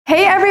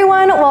Hey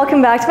everyone,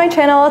 welcome back to my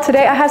channel.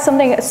 Today I have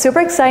something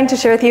super exciting to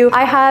share with you.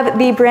 I have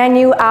the brand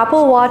new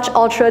Apple Watch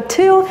Ultra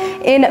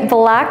 2 in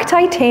black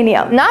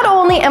titanium. Not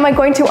only am I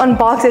going to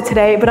unbox it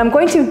today, but I'm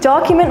going to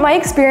document my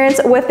experience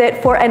with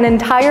it for an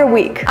entire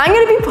week. I'm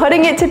going to be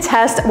putting it to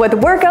test with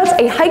workouts,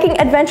 a hiking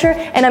adventure,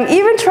 and I'm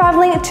even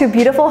traveling to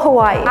beautiful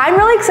Hawaii. I'm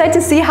really excited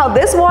to see how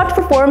this watch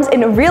performs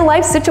in real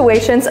life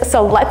situations,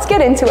 so let's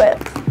get into it.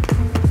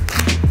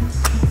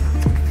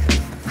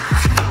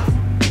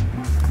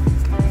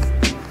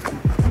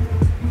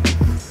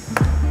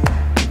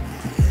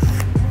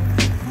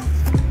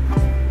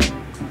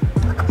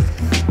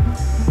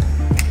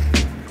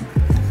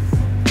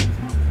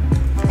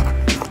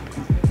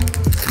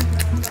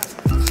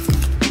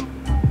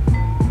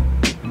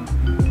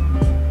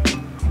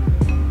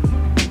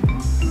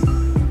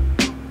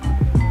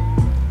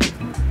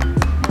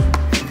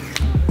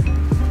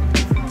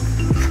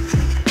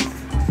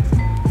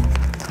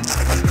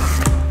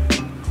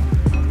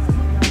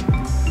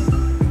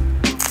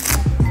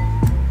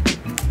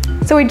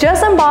 So we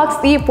just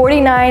unboxed the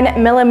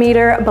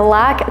 49mm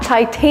black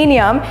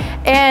titanium,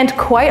 and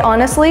quite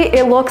honestly,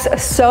 it looks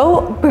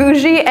so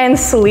bougie and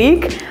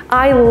sleek.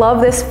 I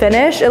love this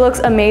finish. It looks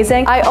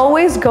amazing. I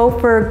always go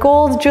for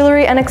gold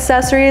jewelry and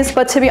accessories,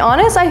 but to be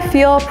honest, I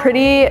feel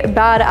pretty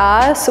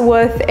badass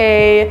with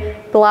a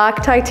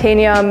black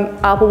titanium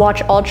Apple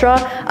Watch Ultra.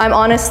 I'm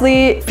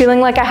honestly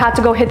feeling like I have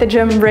to go hit the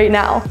gym right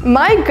now.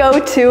 My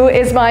go-to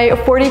is my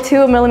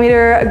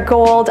 42mm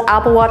gold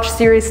Apple Watch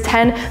Series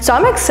 10, so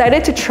I'm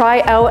excited to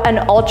try out an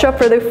Ultra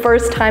for the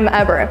first time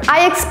ever.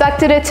 I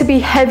expected it to be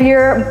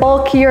heavier,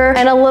 bulkier,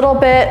 and a little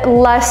bit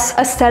less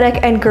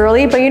aesthetic and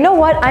girly, but you know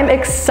what? I'm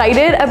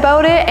excited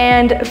about it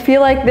and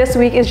feel like this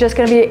week is just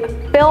gonna be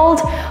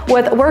filled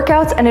with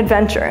workouts and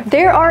adventure.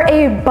 There are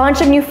a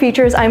bunch of new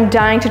features I'm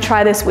dying to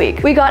try this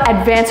week. We got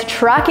advanced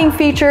tracking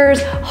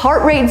features,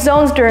 heart rate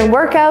zones during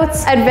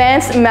workouts,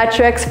 advanced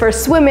metrics for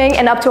swimming,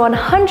 and up to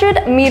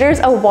 100 meters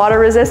of water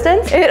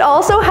resistance. It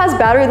also has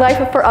battery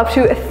life for up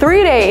to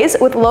 3 days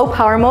with low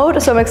power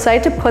mode, so I'm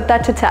excited to put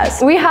that to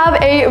test. We have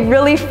a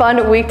really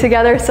fun week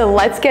together, so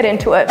let's get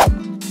into it.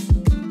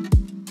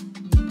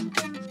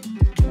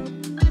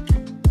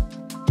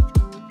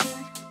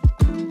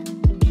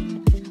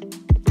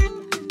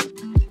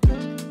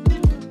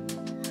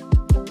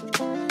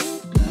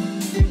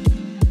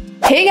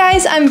 Hey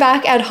guys, I'm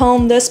back at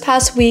home. This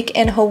past week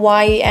in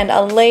Hawaii and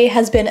LA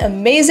has been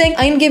amazing.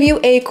 I'm gonna give you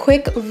a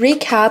quick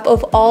recap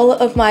of all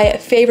of my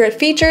favorite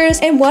features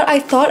and what I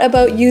thought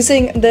about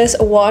using this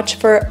watch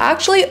for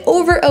actually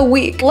over a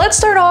week. Let's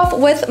start off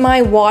with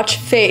my watch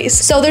face.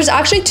 So there's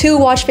actually two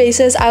watch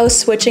faces I was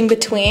switching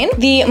between,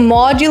 the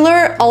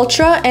Modular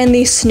Ultra and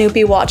the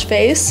Snoopy watch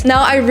face.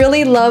 Now I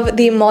really love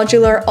the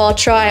Modular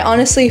Ultra. I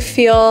honestly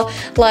feel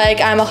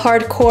like I'm a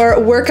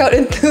hardcore workout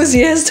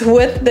enthusiast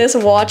with this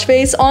watch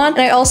face on.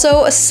 I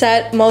also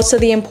set most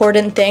of the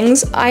important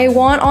things I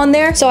want on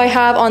there. So I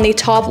have on the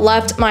top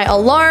left my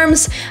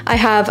alarms, I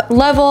have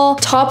level,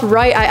 top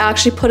right I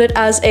actually put it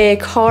as a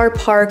car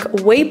park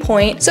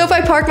waypoint. So if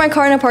I park my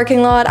car in a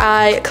parking lot,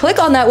 I click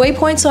on that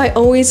waypoint so I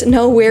always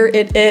know where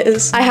it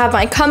is. I have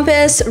my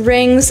compass,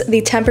 rings,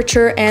 the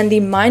temperature, and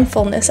the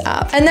mindfulness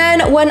app. And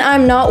then when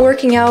I'm not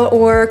working out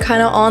or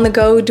kind of on the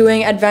go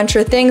doing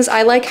adventure things,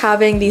 I like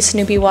having the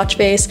Snoopy watch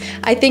face.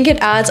 I think it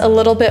adds a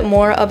little bit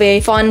more of a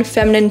fun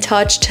feminine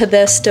touch to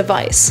this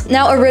device.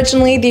 Now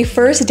originally the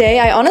first day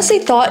I honestly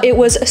thought it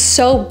was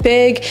so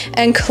big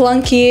and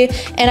clunky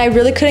and I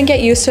really couldn't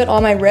get used to it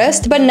on my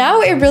wrist, but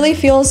now it really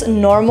feels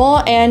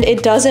normal and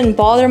it doesn't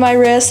bother my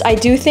wrist. I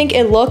do think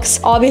it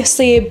looks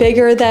obviously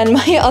bigger than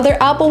my other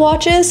Apple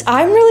Watches.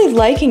 I'm really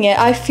liking it.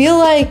 I feel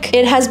like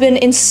it has been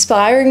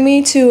inspiring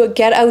me to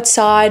get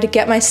outside,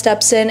 get my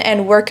steps in,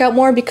 and work out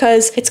more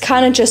because it's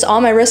kind of just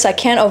on my wrist. I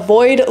can't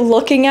avoid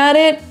looking at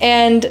it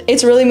and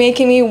it's really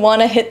making me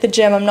want to hit the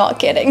gym. I'm not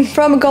kidding.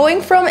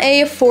 Going from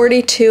a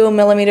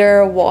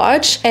 42mm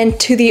watch and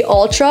to the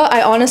Ultra,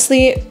 I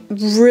honestly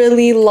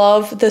really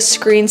love the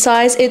screen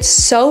size. It's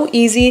so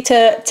easy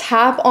to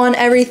tap on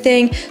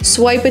everything,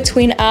 swipe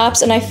between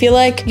apps, and I feel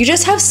like you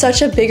just have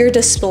such a bigger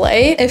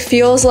display. It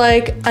feels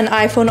like an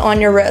iPhone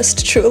on your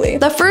wrist, truly.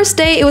 The first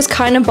day it was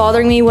kind of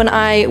bothering me when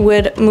I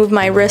would move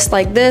my wrist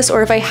like this,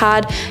 or if I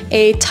had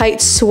a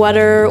tight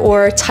sweater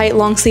or tight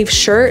long sleeve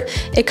shirt,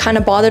 it kind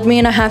of bothered me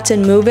and I have to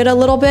move it a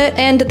little bit,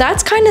 and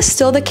that's kind of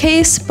still the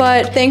case,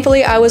 but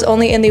thankfully I was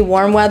only in the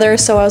warm weather,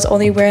 so I was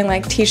only wearing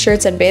like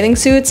t-shirts and bathing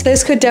suits.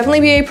 This could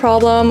definitely be a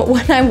problem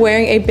when I'm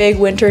wearing a big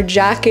winter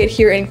jacket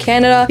here in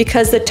Canada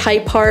because the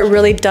tight part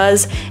really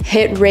does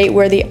hit right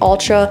where the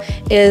Ultra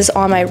is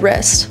on my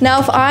wrist.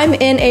 Now if I'm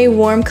in a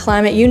warm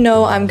climate, you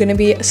know I'm gonna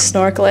be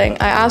snorkeling.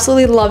 I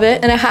absolutely love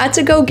it, and I had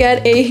to go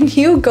get a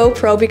new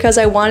GoPro because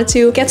I wanted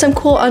to get some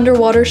cool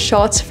underwater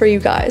shots for you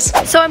guys.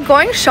 So I'm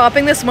going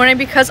shopping this morning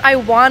because I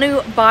want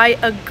to buy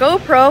a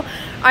GoPro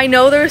I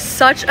know there's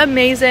such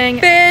amazing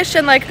fish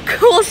and like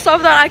cool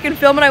stuff that I can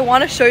film and I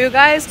want to show you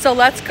guys. So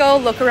let's go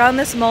look around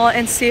this mall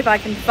and see if I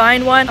can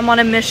find one. I'm on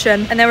a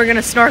mission, and then we're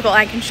gonna snorkel.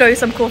 I can show you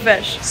some cool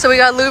fish. So we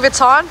got Louis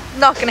Vuitton.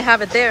 Not gonna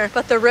have it there,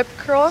 but the Rip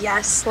Curl,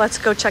 yes, let's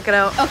go check it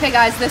out. Okay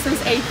guys, this is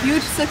a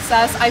huge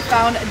success. I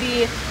found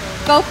the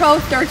GoPro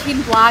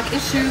 13 Black.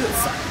 It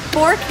shoots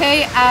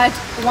 4K at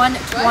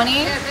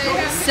 120.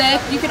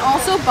 Sick. You can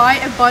also buy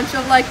a bunch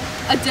of like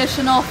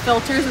additional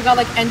filters. We got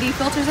like ND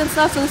filters and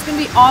stuff, so this is gonna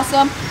be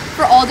awesome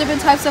for all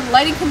different types of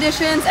lighting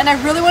conditions. And I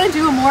really want to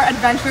do a more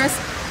adventurous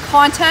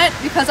content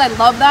because I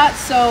love that,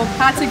 so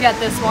had to get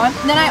this one.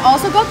 And then I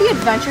also got the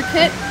adventure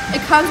kit. It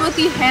comes with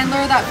the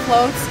handler that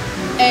floats,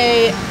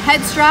 a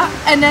head strap,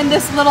 and then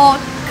this little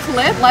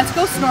clip. Let's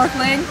go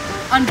snorkeling,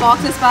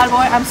 unbox this bad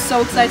boy. I'm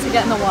so excited to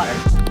get in the water.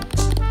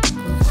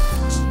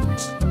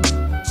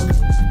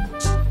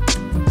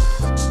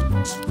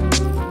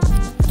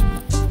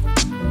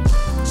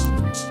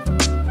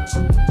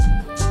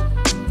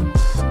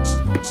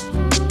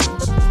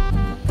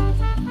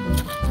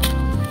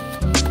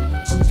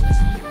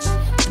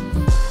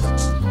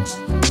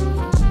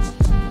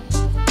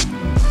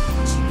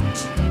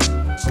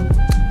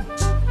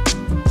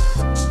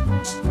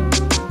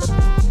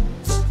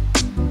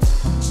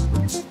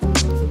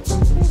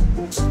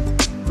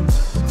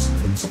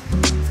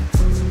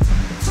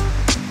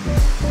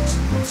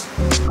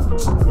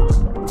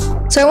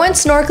 So I went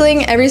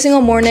snorkeling every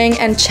single morning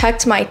and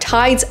checked my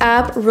Tides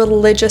app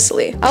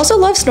religiously. I also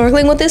love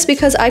snorkeling with this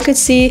because I could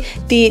see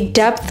the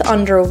depth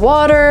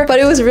underwater, but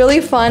it was really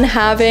fun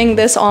having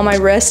this on my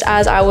wrist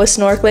as I was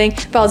snorkeling.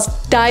 If I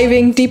was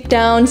diving deep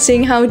down,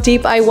 seeing how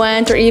deep I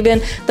went, or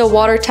even the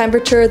water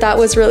temperature, that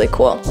was really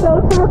cool.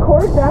 So to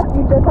record depth,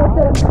 you just have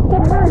to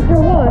submerge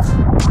your watch.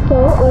 So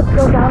let's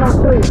go down, I'll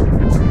show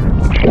you.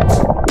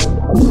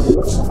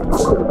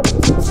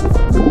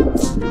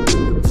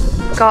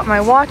 Got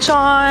my watch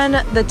on.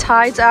 The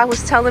Tides app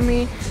was telling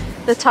me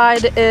the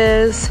tide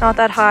is not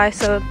that high,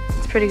 so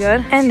it's pretty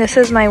good. And this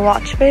is my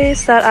watch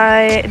face that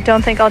I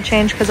don't think I'll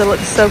change because it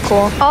looks so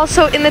cool.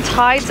 Also in the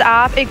Tides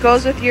app, it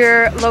goes with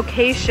your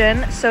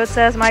location. So it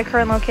says my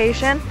current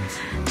location,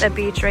 the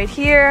beach right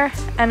here.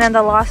 And then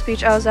the last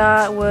beach I was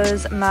at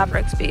was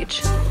Mavericks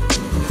Beach.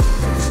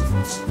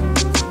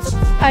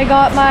 I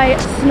got my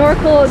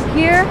snorkel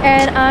gear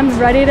and I'm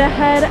ready to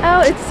head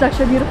out. It's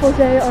such a beautiful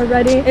day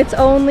already. It's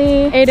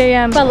only 8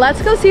 a.m. But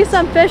let's go see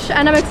some fish,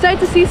 and I'm excited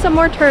to see some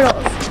more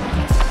turtles.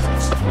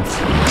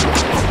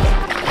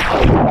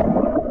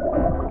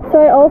 So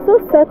I also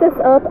set this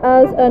up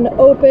as an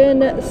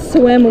open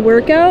swim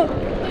workout.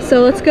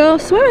 So let's go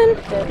swimming.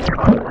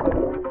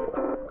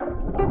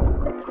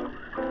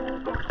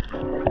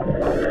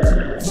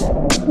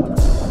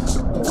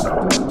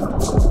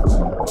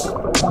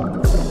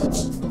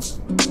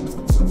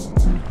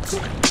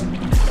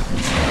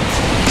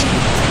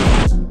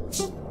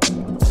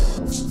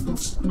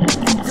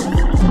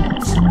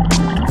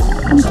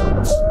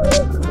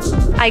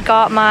 I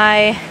got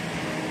my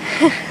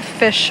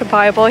fish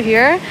Bible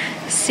here,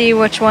 see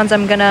which ones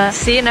I'm gonna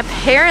see, and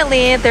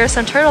apparently there's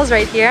some turtles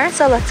right here,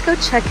 so let's go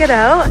check it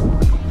out.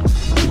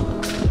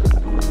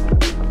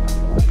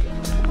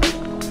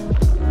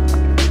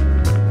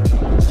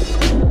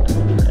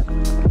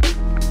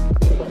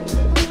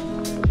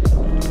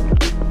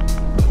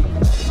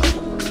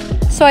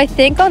 So I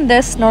think on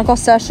this snorkel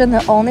session,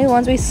 the only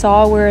ones we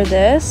saw were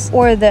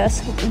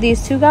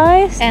these two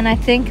guys, and I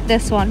think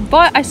this one.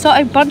 But I saw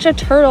a bunch of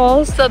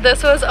turtles. So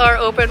this was our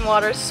open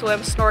water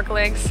swim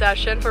snorkeling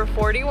session for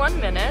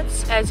 41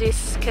 minutes. As you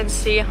can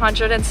see,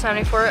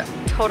 174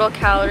 total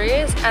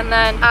calories, and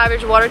then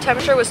average water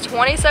temperature was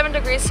 27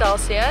 degrees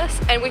Celsius,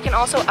 and we can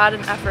also add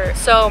an effort.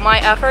 So my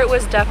effort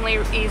was definitely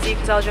easy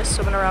because I was just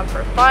swimming around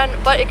for fun,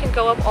 but it can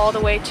go up all the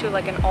way to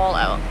like an all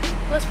out.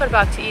 Let's put it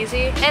back to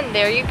easy, and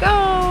there you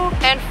go.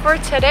 And for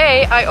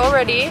today, I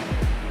already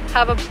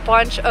have a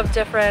bunch of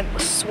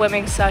different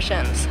swimming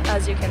sessions.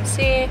 As you can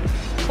see,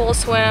 full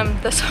swim.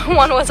 This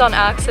one was on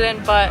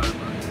accident, but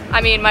I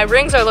mean, my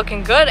rings are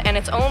looking good and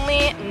it's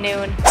only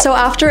noon. So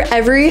after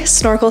every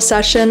snorkel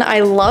session,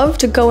 I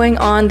loved going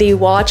on the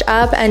watch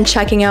app and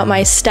checking out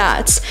my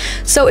stats.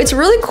 So it's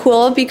really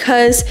cool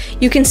because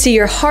you can see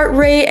your heart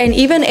rate and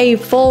even a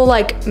full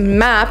like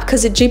map,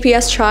 because it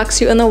GPS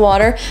tracks you in the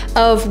water,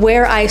 of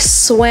where I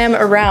swam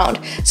around.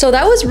 So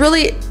that was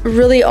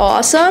really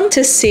awesome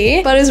to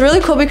see, but it's really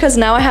cool because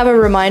now I have a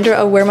reminder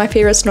of where my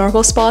favorite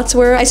snorkel spots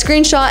were. I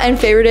screenshot and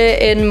favorited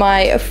it in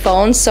my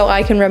phone so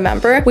I can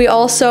remember. We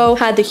also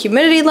had the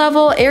humidity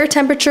level, air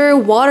temperature,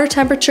 water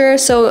temperature,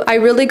 so I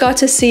really got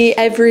to see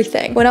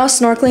everything. When I was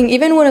snorkeling,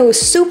 even when it was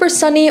super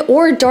sunny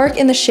or dark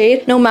in the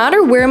shade, no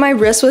matter where my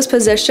wrist was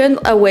positioned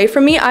away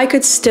from me, I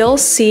could still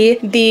see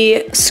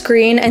the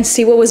screen and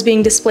see what was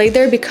being displayed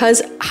there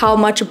because how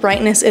much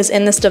brightness is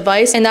in this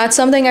device, and that's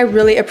something I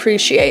really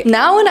appreciate.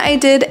 Now when I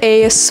did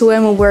a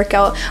swim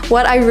workout,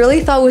 what I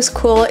really thought was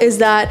cool is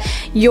that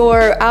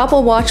your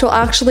Apple Watch will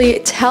actually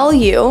tell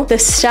you the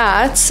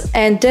stats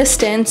and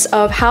distance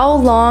of how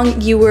long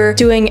you were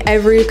doing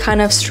every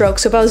kind of stroke.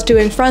 So if I was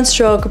doing front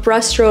stroke,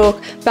 breaststroke,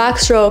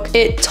 backstroke,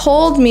 it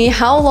told me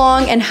how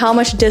long and how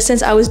much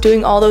distance I was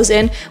doing all those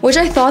in, which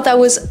I thought that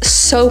was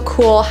so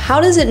cool.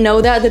 How does it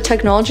know that? The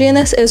technology in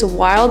this is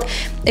wild.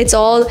 It's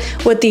all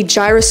with the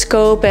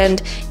gyroscope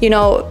and, you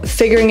know,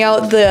 figuring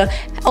out the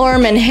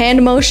arm and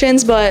hand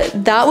motions, but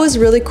that was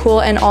really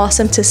cool and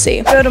awesome to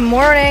see. Good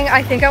morning.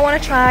 I think I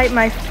want to try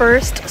my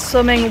first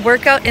swimming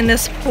workout in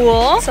this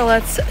pool. So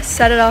let's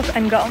set it up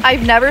and go.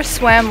 I've never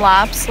swam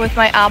laps with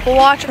my Apple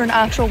Watch for an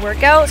actual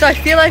workout. So I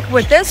feel like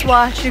with this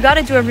watch, you got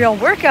to do a real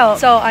workout.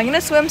 So I'm going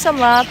to swim some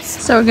laps.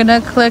 So we're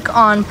going to click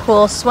on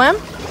pool swim,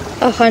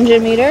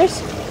 100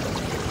 meters,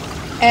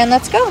 and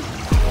let's go.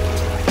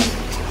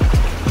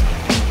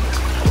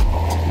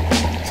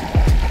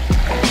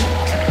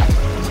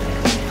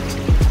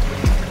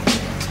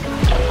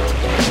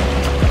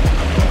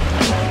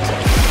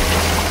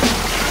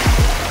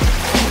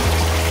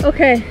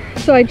 Okay,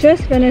 so I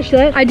just finished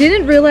it. I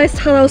didn't realize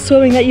till I was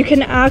swimming that you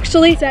can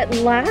actually set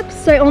laps.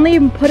 So I only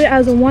even put it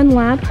as 1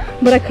 lap,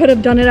 but I could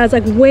have done it as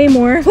like way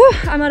more. Whew,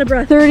 I'm out of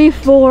breath.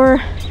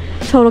 34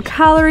 total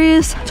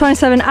calories,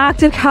 27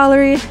 active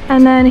calories,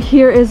 and then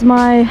here is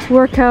my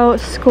workout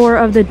score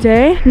of the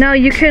day. Now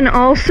you can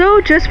also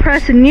just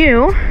press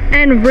new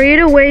and right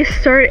away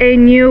start a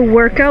new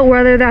workout,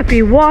 whether that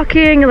be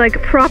walking,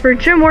 like proper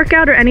gym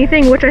workout or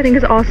anything, which I think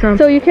is awesome.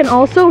 So you can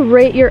also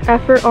rate your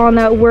effort on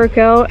that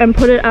workout and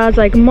put it as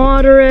like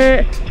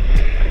moderate,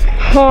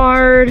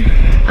 hard.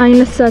 I'm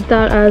gonna set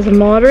that as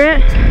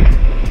moderate.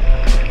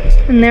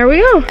 And there we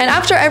go. And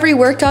after every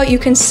workout, you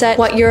can set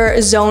what your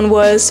zone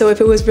was. So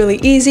if it was really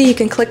easy, you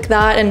can click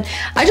that. And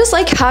I just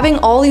like having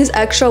all these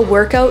extra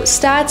workout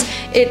stats.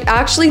 It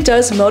actually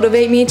does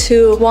motivate me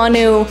to want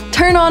to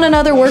turn on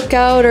another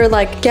workout or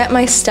like get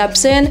my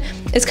steps in.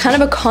 It's kind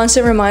of a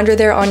constant reminder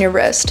there on your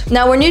wrist.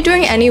 Now, when you're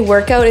doing any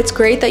workout, it's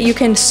great that you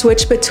can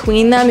switch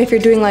between them. If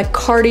you're doing like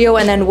cardio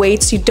and then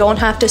weights, you don't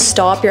have to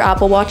stop your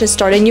Apple Watch and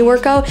start a new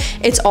workout.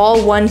 It's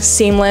all one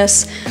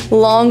seamless,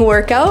 long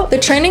workout. The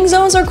training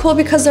zones are cool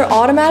because they're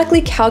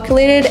automatically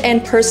calculated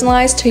and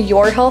personalized to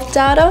your health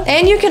data.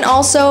 And you can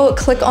also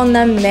click on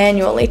them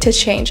manually to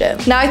change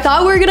it. Now, I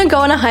thought we were gonna go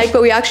on a hike,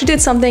 but we actually did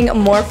something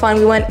more fun.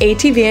 We went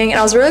ATVing and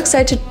I was really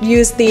excited to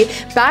use the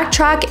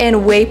backtrack and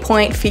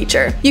waypoint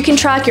feature. You can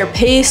track your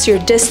pace, your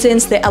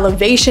distance, the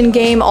elevation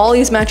game, all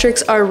these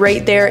metrics are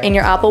right there in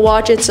your Apple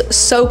Watch. It's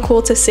so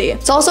cool to see.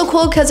 It's also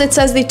cool because it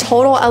says the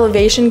total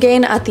elevation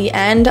gain at the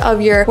end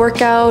of your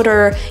workout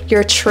or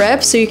your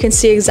trip, so you can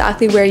see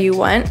exactly where you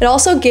went. It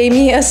also gave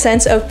me a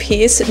sense of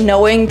peace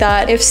knowing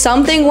that if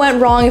something went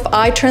wrong, if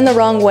I turned the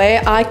wrong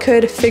way, I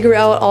could figure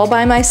out all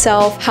by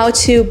myself how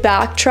to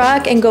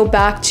backtrack and go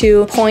back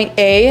to point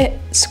A,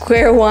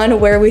 square one,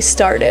 where we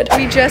started.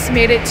 We just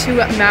made it to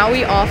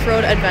Maui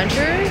Off-Road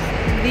Adventures.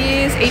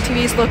 These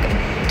ATVs look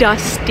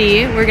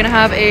dusty. We're gonna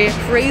have a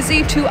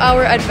crazy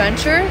 2-hour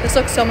adventure. This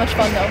looks so much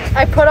fun though.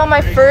 I put on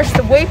my first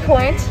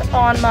waypoint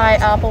on my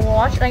Apple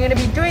Watch and I'm gonna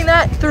be doing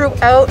that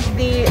throughout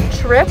the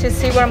trip to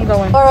see where I'm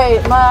going. All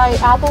right, my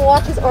Apple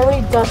Watch is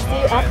already dusty.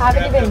 I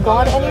haven't even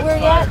gone anywhere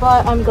yet,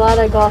 but I'm glad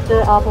I got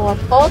the Apple Watch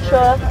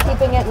Ultra,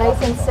 keeping it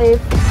nice and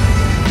safe.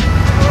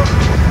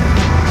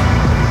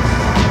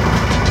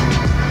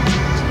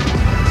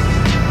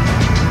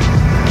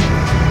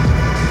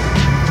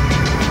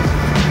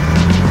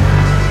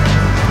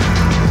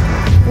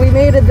 We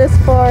made it this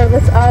far.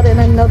 Let's add in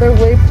another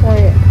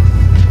waypoint.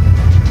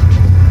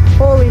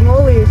 Holy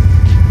moly.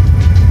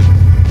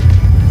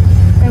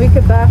 And we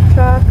could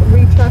backtrack,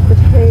 retrack the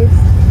pace,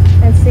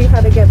 and see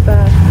how to get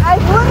back. I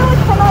literally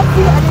cannot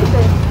see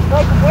anything.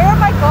 Like, where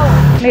am I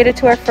going? Made it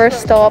to our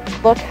first stop.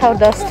 Look how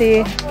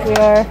dusty we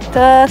are.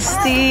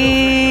 Dusty.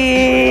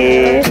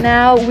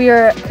 Now we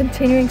are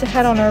continuing to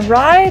head on our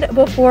ride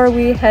before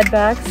we head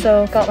back.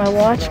 So got my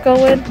watch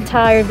going. I'm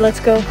tired. Let's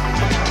go.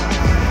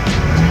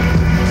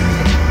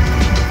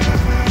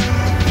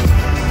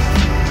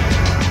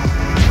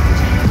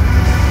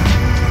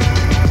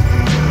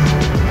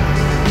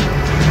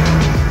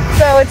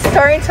 So it's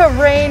starting to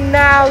rain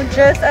now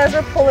just as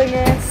we're pulling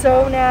in.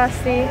 So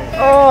nasty.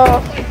 Oh,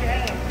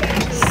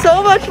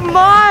 so much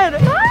mud.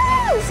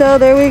 Ah! So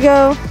there we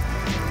go.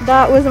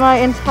 That was my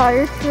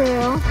entire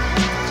trail.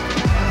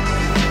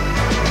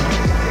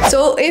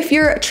 So if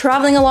you're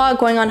traveling a lot,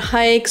 going on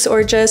hikes,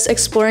 or just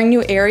exploring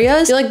new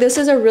areas, I feel like this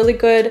is a really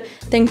good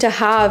thing to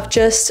have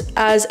just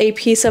as a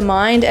peace of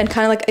mind and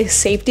kind of like a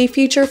safety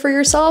feature for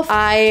yourself.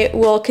 I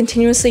will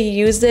continuously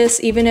use this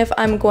even if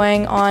I'm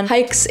going on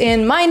hikes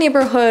in my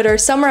neighborhood or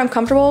somewhere I'm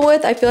comfortable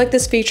with. I feel like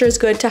this feature is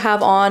good to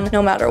have on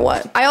no matter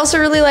what. I also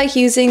really like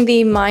using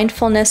the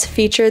mindfulness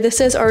feature. This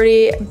is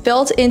already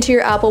built into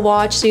your Apple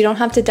Watch, so you don't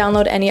have to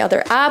download any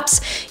other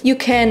apps. You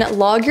can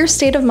log your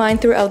state of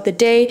mind throughout the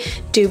day,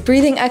 do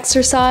breathing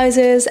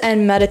exercises,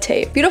 and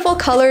meditate. Beautiful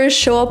colors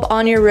show up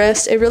on your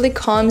wrist. It really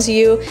calms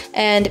you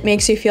and makes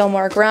makes you feel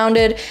more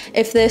grounded.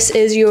 If this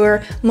is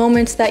your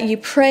moment that you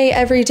pray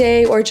every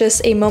day or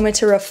just a moment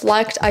to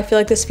reflect, I feel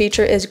like this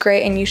feature is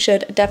great and you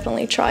should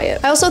definitely try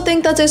it. I also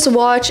think that this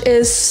watch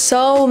is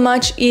so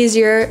much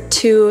easier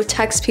to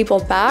text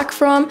people back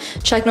from,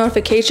 check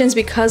notifications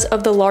because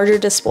of the larger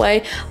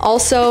display.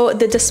 Also,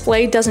 the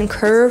display doesn't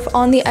curve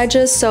on the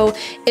edges, so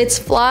it's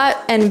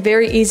flat and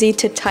very easy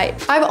to type.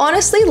 I've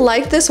honestly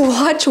liked this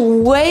watch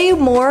way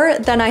more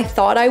than I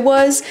thought I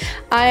was.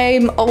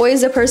 I'm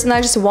always a person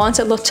that just wants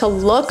it to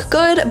look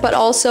good, but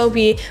also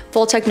be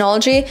full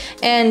technology.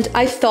 And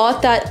I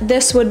thought that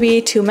this would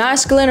be too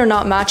masculine or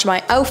not match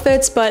my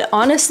outfits, but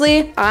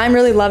honestly, I'm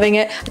really loving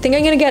it. I think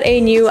I'm gonna get a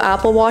new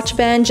Apple Watch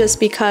band just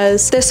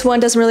because this one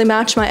doesn't really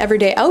match my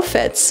everyday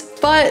outfits.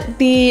 But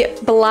the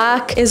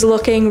black is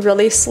looking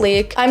really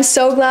sleek. I'm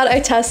so glad I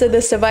tested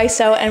this device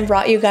out and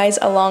brought you guys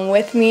along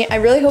with me. I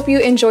really hope you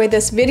enjoyed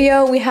this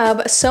video. We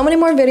have so many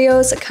more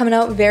videos coming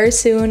out very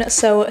soon,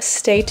 so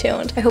stay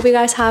tuned. I hope you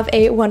guys have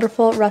a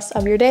wonderful rest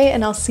of your day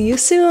and I'll see you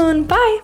soon. Bye!